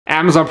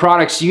Amazon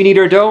products you need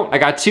or don't, I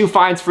got 2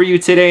 finds for you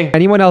today.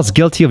 Anyone else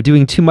guilty of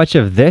doing too much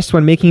of this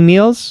when making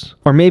meals?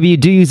 Or maybe you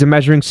do use a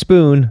measuring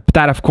spoon, but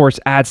that of course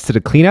adds to the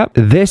cleanup.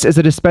 This is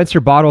a dispenser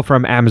bottle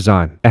from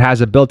Amazon. It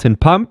has a built-in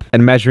pump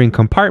and measuring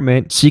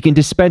compartment, so you can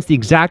dispense the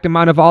exact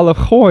amount of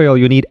olive oil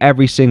you need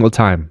every single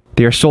time.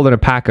 They are sold in a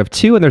pack of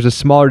 2, and there's a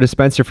smaller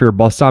dispenser for your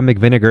balsamic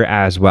vinegar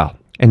as well.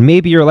 And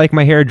maybe you're like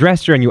my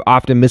hairdresser and you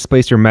often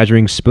misplace your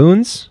measuring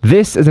spoons.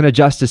 This is an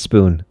adjust a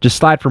spoon. Just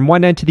slide from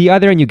one end to the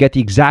other and you get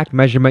the exact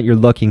measurement you're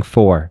looking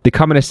for. They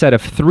come in a set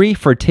of 3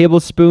 for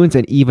tablespoons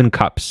and even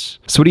cups.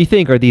 So what do you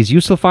think? Are these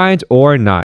useful finds or not?